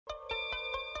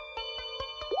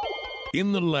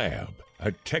In the Lab,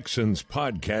 a Texans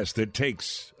podcast that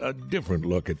takes a different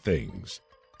look at things.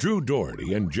 Drew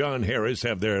Doherty and John Harris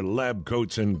have their lab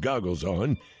coats and goggles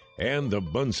on, and the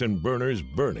Bunsen burners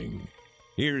burning.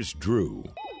 Here's Drew.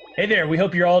 Hey there, we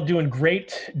hope you're all doing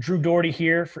great. Drew Doherty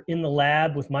here for In the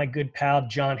Lab with my good pal,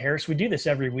 John Harris. We do this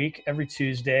every week, every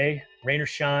Tuesday, rain or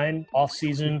shine, off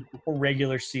season or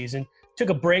regular season. Took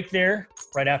a break there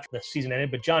right after the season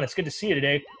ended, but John, it's good to see you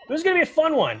today. It was going to be a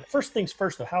fun one. First things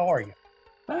first, though, how are you?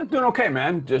 Doing okay,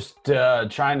 man. Just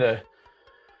trying to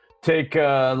take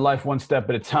life one step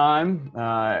at a time.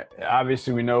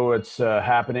 Obviously, we know what's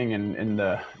happening in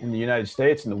the United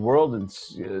States and the world. And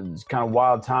it's kind of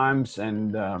wild times,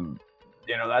 and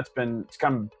it's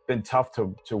kind of been tough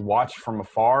to watch from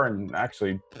afar, and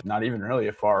actually not even really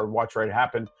afar. Watch right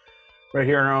happen right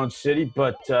here in our own city.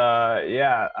 But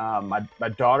my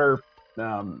daughter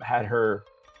had her.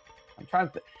 I'm trying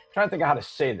to think of how to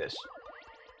say this,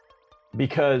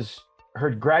 because her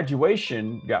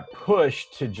graduation got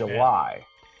pushed to July,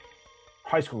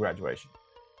 high school graduation,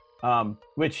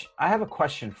 which I have a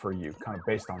question for you kind of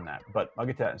based on that, but I'll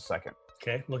get to that in a second.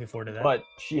 Okay, looking forward to that. But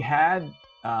she had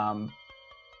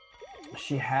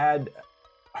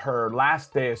her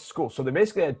last day of school. So they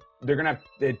basically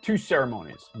they had two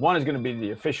ceremonies. One is going to be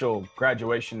the official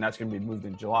graduation. That's going to be moved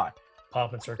in July.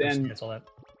 Pomp and circumstance, all that.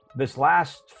 This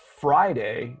last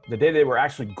Friday, the day they were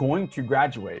actually going to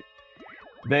graduate,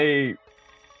 they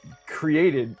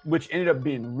created, which ended up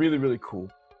being really, really cool.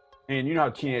 And you know how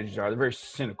teenagers are, they're very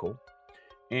cynical.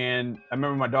 And I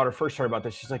remember my daughter first heard about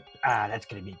this. She's like, that's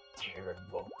going to be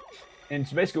terrible. And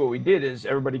so basically what we did is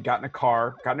everybody got in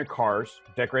their cars,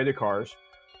 decorated their cars,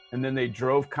 and then they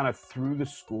drove kind of through the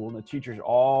school, and the teachers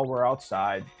all were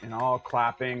outside and all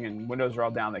clapping, and windows are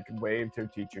all down. They could wave to their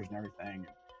teachers and everything.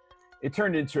 It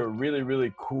turned into a really,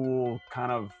 really cool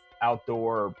kind of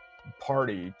outdoor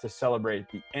party to celebrate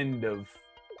the end of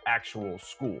actual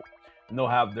school. And they'll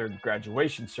have their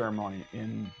graduation ceremony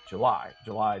in July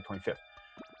 25th.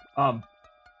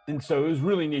 And so it was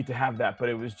really neat to have that, but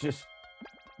it was just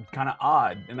kind of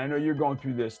odd. And I know you're going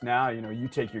through this now. You know, you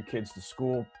take your kids to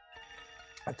school.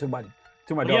 I took my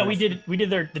daughter. Yeah, we did.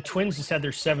 The twins just had their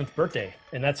 7th birthday,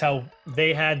 and that's how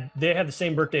they had the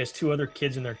same birthday as 2 other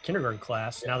kids in their kindergarten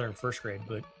class. Now they're in 1st grade,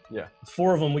 but yeah,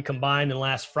 4 of them we combined. And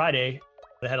last Friday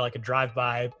they had like a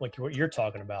drive-by, like what you're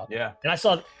talking about. Yeah. And I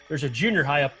saw there's a junior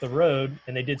high up the road,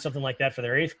 and they did something like that for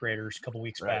their 8th graders a couple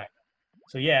weeks back.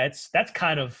 So yeah, that's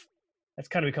kind of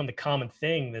become the common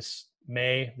thing this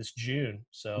June.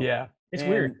 So yeah, it's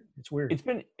weird. It's weird.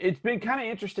 It's been kind of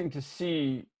interesting to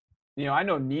see. You know, I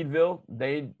know Needville,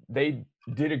 they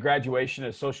did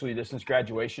a socially distanced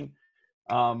graduation.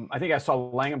 I think I saw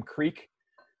Langham Creek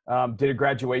did a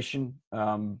graduation,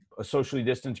 a socially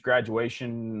distanced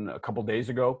graduation a couple days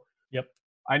ago. Yep.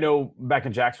 I know back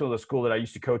in Jacksonville, the school that I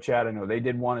used to coach at, I know they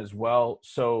did one as well.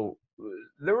 So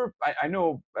I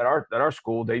know at our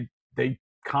school, they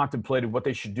contemplated what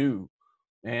they should do.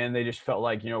 And they just felt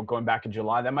like, going back in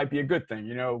July, that might be a good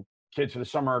thing. Kids for the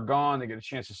summer are gone. They get a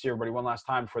chance to see everybody one last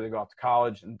time before they go off to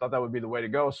college, and thought that would be the way to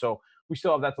go. So we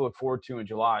still have that to look forward to in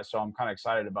July. So I'm kind of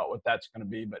excited about what that's going to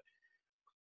be. But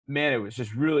man, it was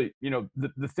just really,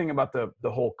 the thing about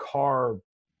the whole car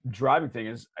driving thing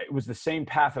is it was the same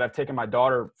path that I've taken my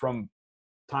daughter from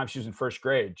time she was in 1st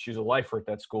grade. She was a lifer at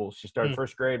that school. She started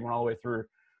 1st grade, went all the way through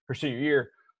her senior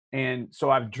year. And so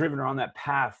I've driven her on that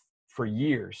path for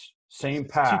years. Same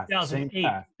path. 2008. Same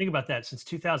path. Think about that, since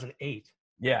 2008.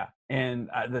 Yeah, and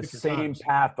the same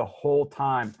path the whole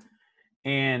time.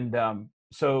 And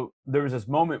so there was this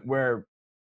moment where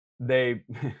they,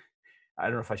 I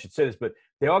don't know if I should say this, but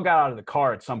they all got out of the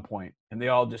car at some point, and they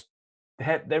all just,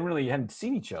 they really hadn't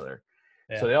seen each other.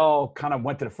 Yeah. So they all kind of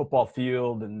went to the football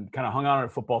field and kind of hung out on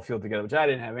the football field together, which I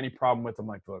didn't have any problem with. I'm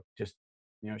like, look, just,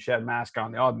 she had a mask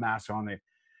on. They all had masks on. So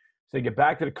they get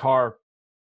back to the car,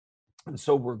 and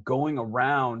so we're going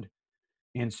around,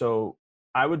 and so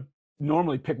I would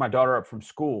normally pick my daughter up from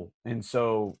school. And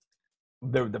so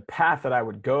the path that I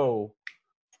would go,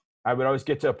 I would always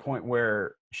get to a point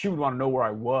where she would want to know where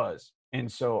I was.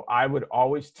 And so I would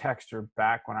always text her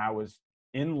back when I was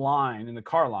in the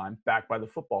car line, back by the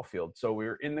football field. So we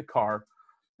were in the car,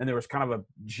 and there was kind of a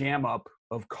jam up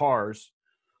of cars,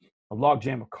 a log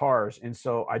jam of cars. And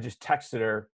so I just texted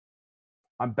her,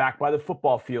 I'm back by the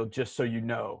football field, just so you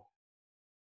know.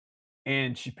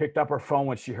 And she picked up her phone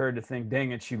when she heard the thing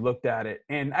ding, and she looked at it.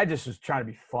 And I just was trying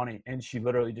to be funny. And she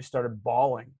literally just started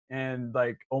bawling. And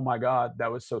like, oh my God,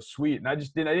 that was so sweet. And I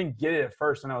didn't get it at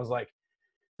first. And I was like,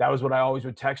 that was what I always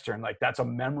would text her. And like, that's a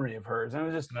memory of hers. And it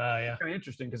was just kind of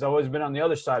interesting, because I've always been on the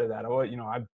other side of that.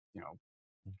 I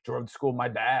drove to school with my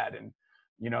dad, and,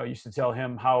 I used to tell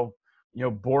him how,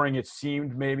 boring it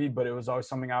seemed maybe, but it was always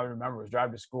something I would remember. I was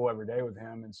driving to school every day with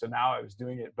him. And so now I was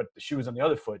doing it, but the shoe was on the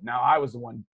other foot. Now I was the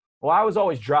one. Well, I was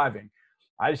always driving.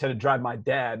 I just had to drive my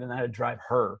dad, and I had to drive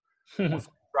her.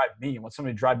 Drive me, and want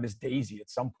somebody to drive Miss Daisy at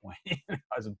some point,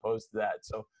 as opposed to that.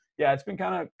 So yeah, it's been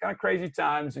kind of crazy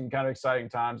times and kind of exciting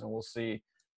times, and we'll see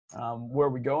where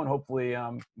we go, and hopefully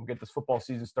we'll get this football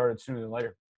season started sooner than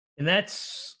later. And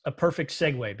that's a perfect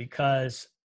segue, because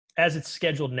as it's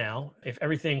scheduled now, if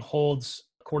everything holds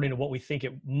according to what we think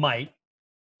it might,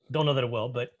 don't know that it will,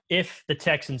 but if the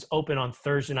Texans open on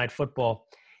Thursday Night Football,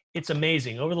 it's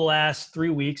amazing. Over the last 3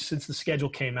 weeks since the schedule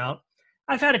came out,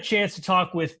 I've had a chance to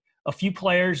talk with a few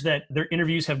players that their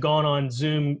interviews have gone on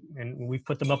Zoom, and we've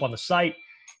put them up on the site.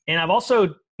 And I've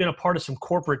also been a part of some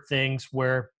corporate things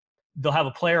where they'll have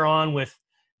a player on with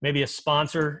maybe a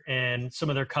sponsor and some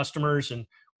of their customers, and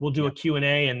we'll do a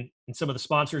Q&A, and some of the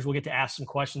sponsors will get to ask some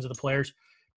questions of the players.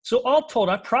 So all told,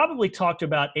 I've probably talked to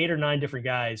about 8 or 9 different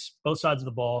guys, both sides of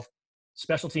the ball,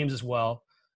 special teams as well.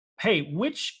 Hey,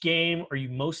 which game are you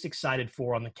most excited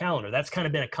for on the calendar? That's kind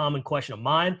of been a common question of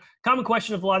mine, common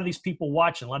question of a lot of these people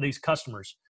watching, a lot of these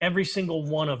customers. Every single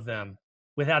one of them,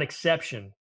 without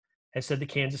exception, has said the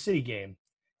Kansas City game.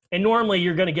 And normally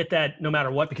you're going to get that no matter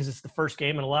what, because it's the first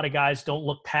game, and a lot of guys don't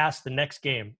look past the next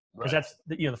game, because that's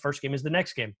the first game is the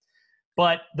next game.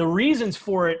 But the reasons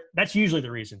for it, that's usually the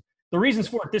reason. The reasons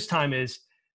for it this time is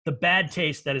the bad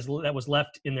taste that was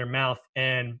left in their mouth,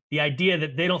 and the idea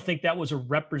that they don't think that was a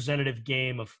representative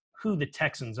game of who the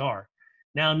Texans are.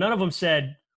 Now, none of them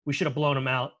said we should have blown them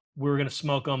out, we were going to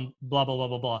smoke them, blah, blah, blah,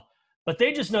 blah, blah. But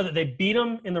they just know that they beat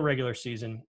them in the regular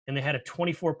season, and they had a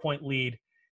 24-point lead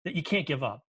that you can't give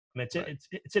up. I mean,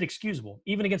 it's inexcusable,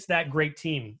 even against that great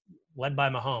team led by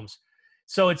Mahomes.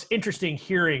 So it's interesting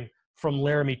hearing from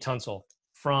Laramie Tunsil,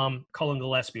 from Cullen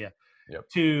Gillespie,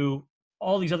 to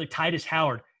all these other, Titus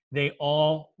Howard. They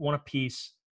all want a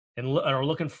piece and are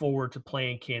looking forward to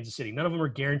playing Kansas City. None of them are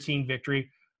guaranteeing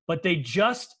victory, but they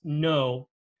just know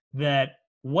that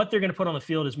what they're going to put on the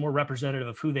field is more representative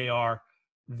of who they are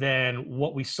than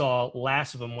what we saw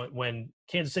last of them when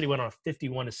Kansas City went on a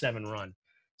 51-7 run.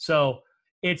 So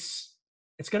it's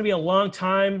going to be a long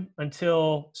time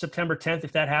until September 10th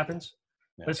if that happens,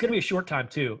 but it's going to be a short time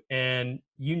too. And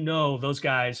those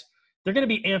guys, they're going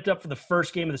to be amped up for the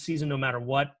first game of the season no matter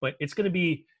what, but it's going to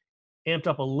be amped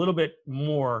up a little bit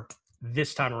more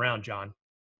this time around, John.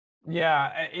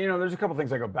 Yeah, there's a couple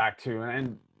things I go back to,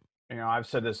 and I've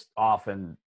said this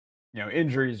often,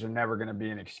 injuries are never going to be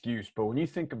an excuse, but when you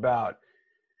think about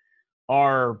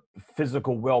our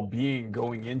physical well-being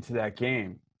going into that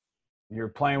game, you're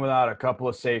playing without a couple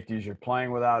of safeties, you're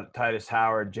playing without Titus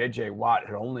Howard, J.J. Watt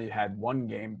had only had 1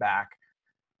 game back.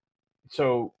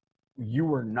 So you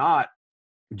were not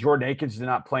 – Jordan Akins did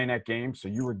not play in that game, so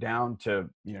you were down to,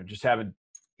 just having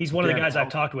 – He's one of the guys I've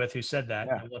talked with who said that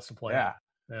and wants to play.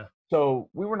 Yeah. So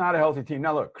we were not a healthy team.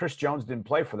 Now, look, Chris Jones didn't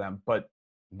play for them, but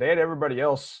they had everybody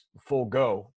else full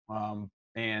go,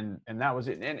 and that was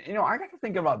it. And, I got to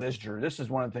think about this, Drew. This is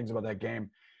one of the things about that game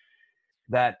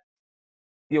that,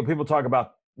 people talk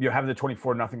about, having the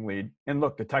 24-0 lead. And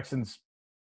look, the Texans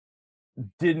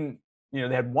didn't – they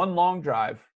had 1 long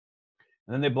drive,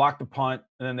 and then they blocked the punt,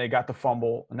 and then they got the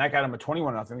fumble, and that got them a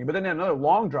 21-0 lead. But then they had another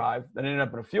long drive that ended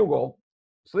up in a field goal.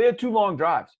 So they had 2 long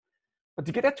drives. But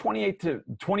to get that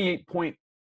 28-point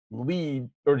lead,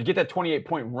 or to get that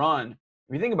 28-point run,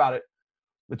 if you think about it,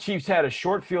 the Chiefs had a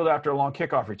short field after a long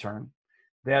kickoff return.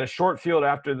 They had a short field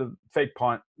after the fake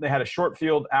punt. They had a short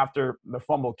field after the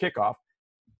fumble kickoff.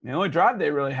 The only drive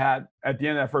they really had at the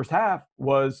end of that first half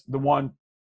was the one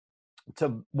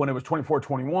to when it was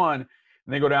 24-21, and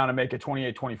they go down and make it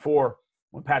 28-24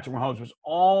 when Patrick Mahomes was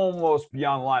almost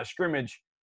beyond the line of scrimmage,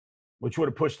 which would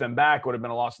have pushed them back, would have been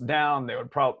a loss down. They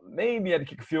would probably maybe had to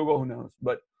kick a field goal, who knows.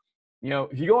 But,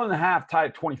 if you go in the half tied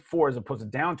at 24 as opposed to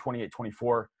down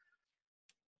 28-24,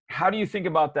 how do you think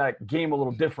about that game a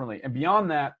little differently? And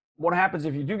beyond that, what happens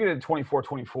if you do get it at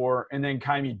 24-24 and then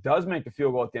Kaimi does make the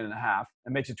field goal at the end of the half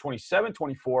and makes it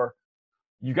 27-24?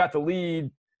 You got the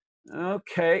lead.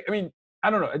 Okay. I mean, I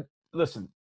don't know. Listen,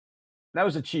 that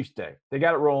was a Chiefs day. They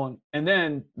got it rolling. And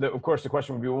then, of course, the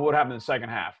question would be, well, what happened in the second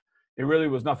half? It really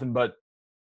was nothing but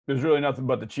 – there's really nothing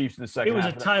but the Chiefs in the second half.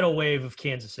 It was a tidal wave of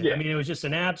Kansas City. Yeah. I mean, it was just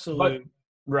an absolute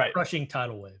crushing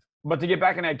tidal wave. But to get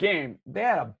back in that game, they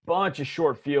had a bunch of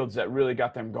short fields that really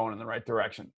got them going in the right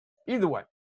direction. Either way.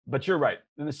 But you're right.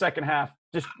 In the second half,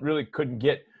 just really couldn't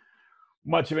get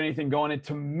much of anything going. And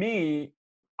to me,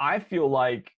 I feel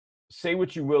like, say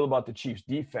what you will about the Chiefs'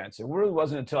 defense, it really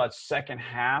wasn't until that second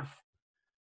half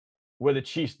where the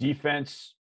Chiefs'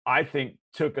 defense I think,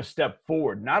 took a step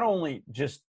forward, not only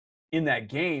just in that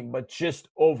game, but just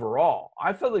overall.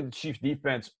 I felt like the Chiefs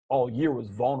defense all year was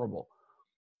vulnerable.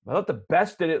 I thought the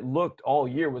best that it looked all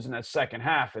year was in that second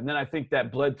half. And then I think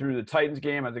that bled through the Titans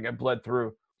game. I think it bled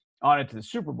through on into the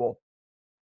Super Bowl,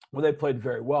 where they played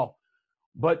very well.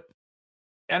 But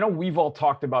I know we've all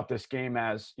talked about this game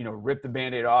as, rip the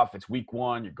Band-Aid off. It's week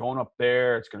 1. You're going up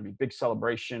there. It's going to be big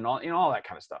celebration, all that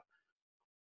kind of stuff.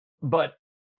 But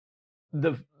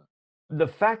the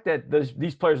fact that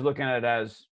these players are looking at it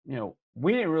as,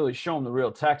 we didn't really show them the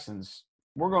real Texans.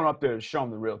 We're going up there to show them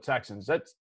the real Texans.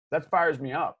 That fires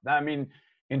me up. I mean,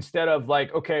 instead of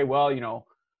like, okay, well,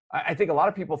 I think a lot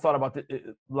of people thought about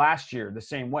last year the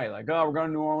same way. Like, oh, we're going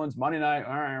to New Orleans Monday night.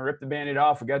 All right, rip the Band-Aid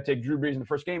off. We got to take Drew Brees in the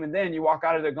first game. And then you walk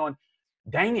out of there going,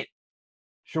 dang it,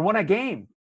 sure won a game.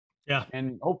 Yeah.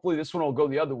 And hopefully this one will go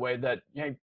the other way that,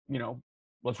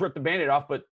 let's rip the Band-Aid off,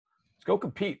 but let's go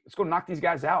compete. Let's go knock these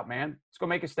guys out, man. Let's go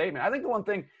make a statement. I think the one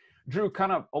thing, Drew,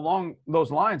 kind of along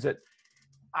those lines that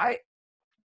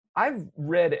I've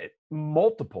read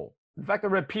multiple. In fact, I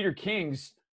read Peter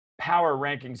King's power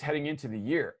rankings heading into the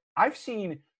year. I've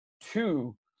seen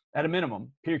 2 at a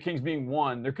minimum, Peter King's being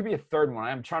 1. There could be a third one.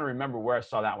 I'm trying to remember where I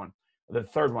saw that one, the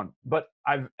third one. But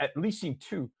I've at least seen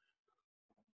 2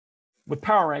 with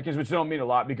power rankings, which don't mean a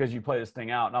lot because you play this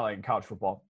thing out, not like in college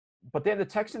football. But they have the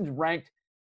Texans ranked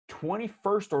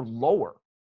 21st or lower.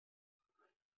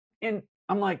 And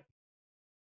I'm like,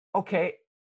 okay,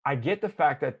 I get the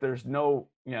fact that there's no,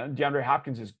 DeAndre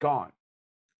Hopkins is gone.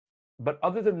 But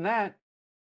other than that,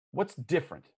 what's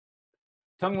different?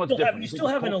 Tell me what's different. You still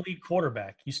have an elite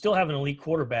quarterback.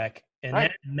 And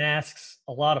right. That masks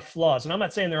a lot of flaws. And I'm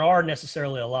not saying there are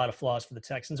necessarily a lot of flaws for the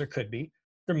Texans. There could be.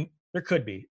 There could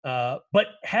be. But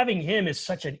having him is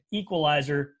such an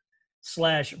equalizer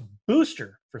 /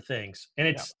 booster for things. And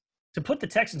it's to put the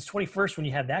Texans 21st when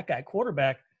you have that guy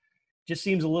quarterback just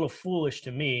seems a little foolish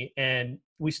to me. And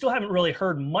we still haven't really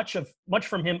heard much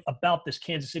from him about this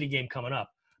Kansas City game coming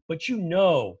up. But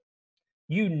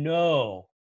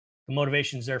the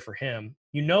motivation's there for him.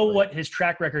 What his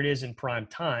track record is in prime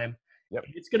time. Yep.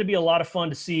 It's going to be a lot of fun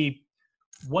to see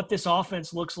what this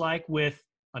offense looks like with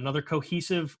another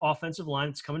cohesive offensive line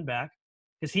that's coming back.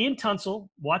 Because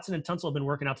Watson and Tunsil have been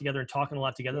working out together and talking a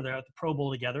lot together. They're at the Pro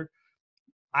Bowl together.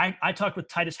 I talked with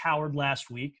Titus Howard last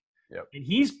week, and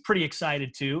he's pretty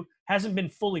excited too. Hasn't been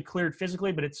fully cleared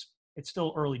physically, but it's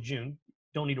still early June.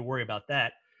 Don't need to worry about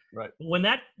that. Right. When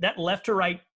that left to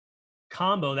right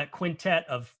combo, that quintet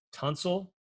of Tunsil,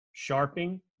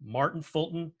 Sharping, Martin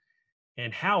Fulton,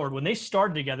 and Howard, when they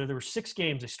started together, there were 6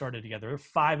 games they started together. They were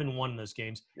 5-1 in those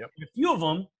games. Yep. And a few of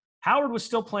them, Howard was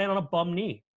still playing on a bum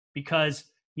knee because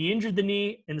he injured the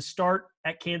knee in the start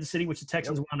at Kansas City, which the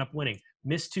Texans wound up winning.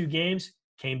 Missed 2 games,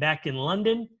 came back in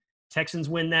London. Texans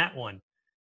win that one.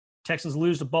 Texans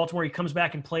lose to Baltimore. He comes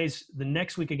back and plays the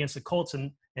next week against the Colts,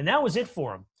 and that was it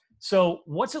for him. So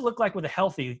what's it look like with a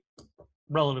healthy,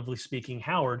 relatively speaking,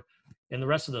 Howard and the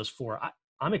rest of those 4?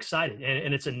 I'm excited.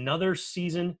 And it's another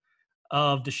season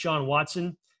of Deshaun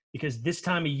Watson because this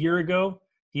time a year ago,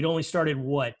 he'd only started,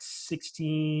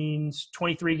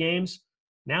 23 games?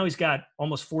 Now he's got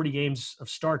almost 40 games of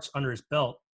starts under his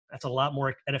belt. That's a lot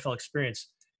more NFL experience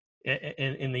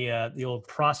in the old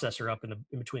processor up in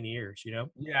between the ears,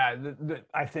 Yeah,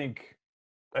 I think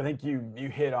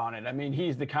you hit on it. I mean,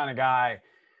 he's the kind of guy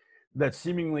that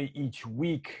seemingly each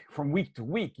week, from week to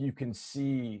week, you can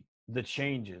see the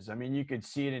changes. I mean, you could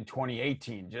see it in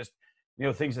 2018, just,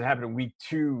 things that happened in week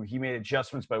 2, he made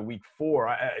adjustments by week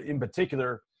 4. In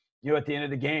particular, at the end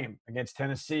of the game against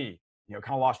Tennessee, kind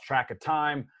of lost track of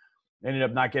time, ended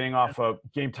up not getting off a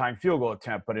game-time field goal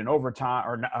attempt, but in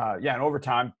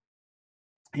overtime,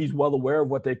 he's well aware of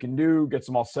what they can do, gets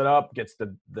them all set up, gets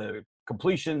the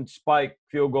completion, spike,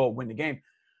 field goal, win the game.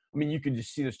 I mean, you can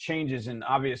just see those changes, and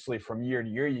obviously from year to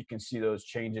year, you can see those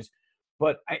changes.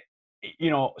 But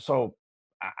it's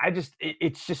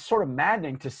just sort of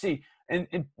maddening to see.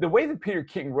 And the way that Peter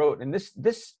King wrote, and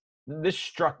this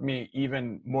struck me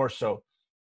even more so.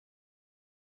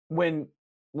 When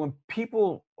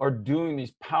people are doing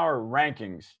these power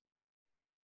rankings,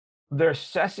 they're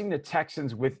assessing the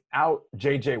Texans without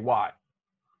J.J. Watt.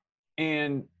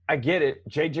 And I get it.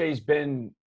 J.J.'s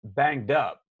been banged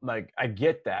up. Like, I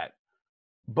get that.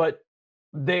 But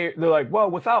they're like, well,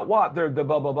 without Watt, they're the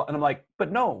blah, blah, blah. And I'm like,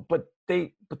 but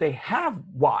they have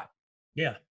Watt.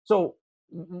 Yeah. So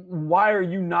why are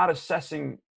you not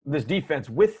assessing this defense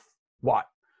with Watt?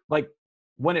 Like,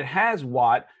 when it has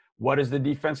Watt, what does the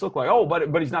defense look like? Oh,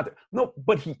 but he's not there. No,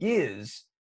 but he is.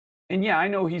 And yeah, I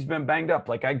know he's been banged up.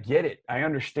 Like, I get it. I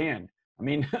understand. I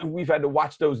mean, we've had to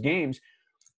watch those games.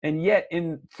 And yet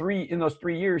in those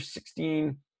 3 years,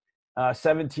 16,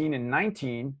 17, and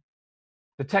 19,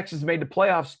 the Texans made the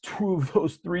playoffs 2 of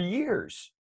those 3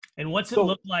 years. And what's it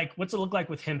look like? What's it look like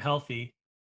with him healthy?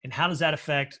 And how does that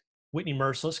affect Whitney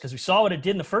Merciless? Because we saw what it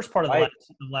did in the first part of the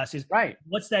last season. Right.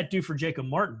 What's that do for Jacob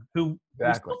Martin, who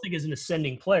we still think is an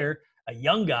ascending player, a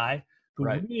young guy who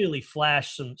really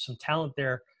flashed some talent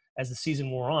there as the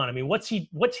season wore on? I mean, what's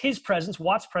his presence,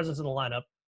 Watt's presence in the lineup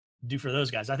do for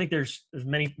those guys? I think there's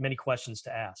many questions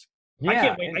to ask. Yeah. I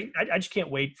can't wait. I just can't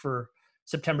wait for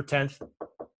September 10th.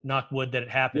 Knock wood that it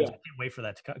happens. Yeah. I can't wait for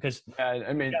that to come because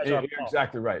I mean, you're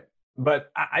exactly right.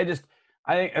 But I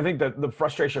think that the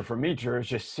frustration for me, Drew, is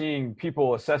just seeing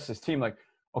people assess this team like,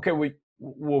 okay, we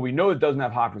know it doesn't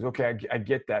have Hopkins. Okay, I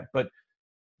get that, but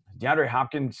DeAndre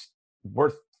Hopkins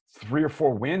worth 3 or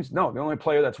 4 wins? No, the only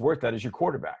player that's worth that is your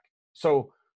quarterback.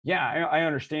 So yeah, I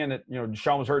understand that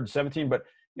Deshaun was hurt in 17, but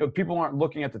people aren't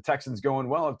looking at the Texans going,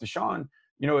 well, if Deshaun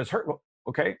is hurt, well,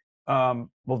 okay.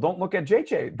 Well, don't look at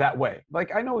JJ that way.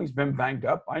 Like, I know he's been banged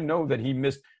up. I know that he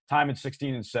missed time in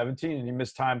 16 and 17, and he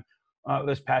missed time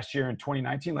this past year in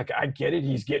 2019. Like, I get it.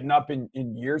 He's getting up in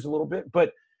years a little bit,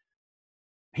 but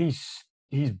he's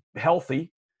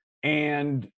healthy.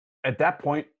 And at that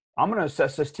point, I'm going to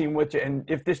assess this team with you. And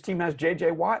if this team has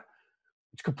JJ Watt,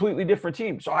 it's a completely different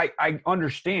team. So I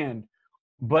understand,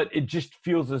 but it just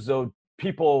feels as though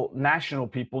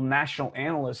national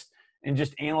analysts, and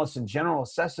just analysts in general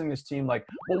assessing this team like,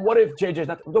 well, what if JJ's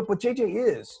not – look, but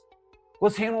JJ is.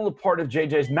 Let's handle the part of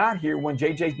JJ's not here when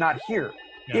JJ's not here,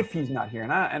 if he's not here.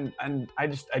 And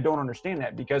I don't understand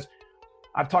that because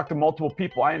I've talked to multiple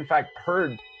people. I, in fact,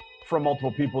 heard from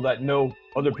multiple people that know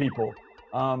other people.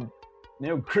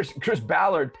 Chris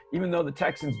Ballard, even though the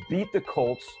Texans beat the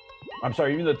Colts –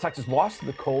 even though the Texans lost to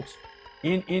the Colts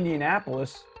in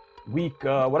Indianapolis week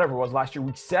whatever it was last year,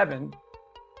 week 7 –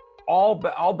 all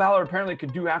Ballard apparently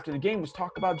could do after the game was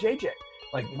talk about JJ.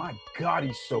 Like, my God,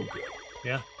 he's so good.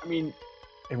 Yeah. I mean,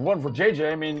 if it wasn't for JJ,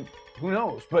 I mean, who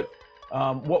knows? But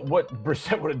what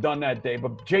Brissett would have done that day.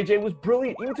 But JJ was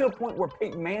brilliant, even to the point where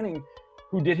Peyton Manning,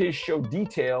 who did his show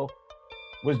Detail,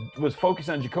 was focused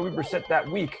on Jacoby Brissett that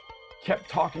week, kept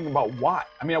talking about Watt.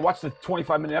 I mean, I watched the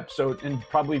 25-minute episode, and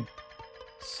probably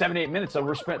 7-8 minutes of it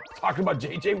were spent talking about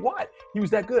JJ Watt. He was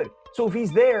that good. So if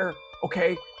he's there,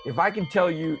 okay, if I can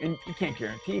tell you, and you can't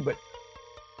guarantee, but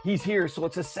he's here, so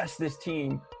let's assess this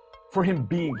team for him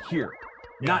being here,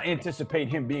 not anticipate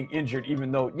him being injured,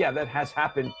 even though, that has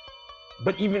happened.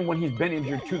 But even when he's been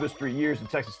injured 2 of those 3 years, the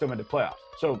Texans still made the playoffs.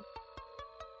 So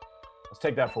let's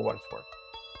take that for what it's worth.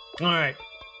 All right.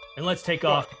 And let's take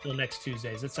off until next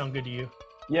Tuesday. Does that sound good to you?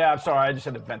 Yeah, I'm sorry. I just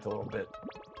had to vent a little bit.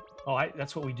 Oh,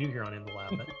 that's what we do here on In the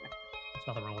Lab. There's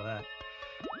nothing wrong with that.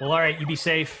 Well, all right. You be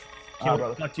safe.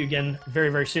 We'll talk to you again very,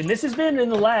 very soon. This has been In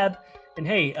the Lab. And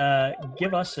hey,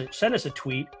 send us a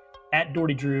tweet at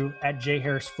Doherty Drew, at J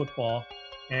Harris Football,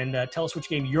 and tell us which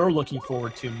game you're looking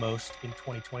forward to most in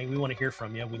 2020. We want to hear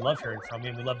from you. We love hearing from you,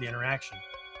 and we love the interaction.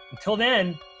 Until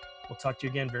then, we'll talk to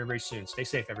you again very, very soon. Stay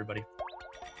safe, everybody.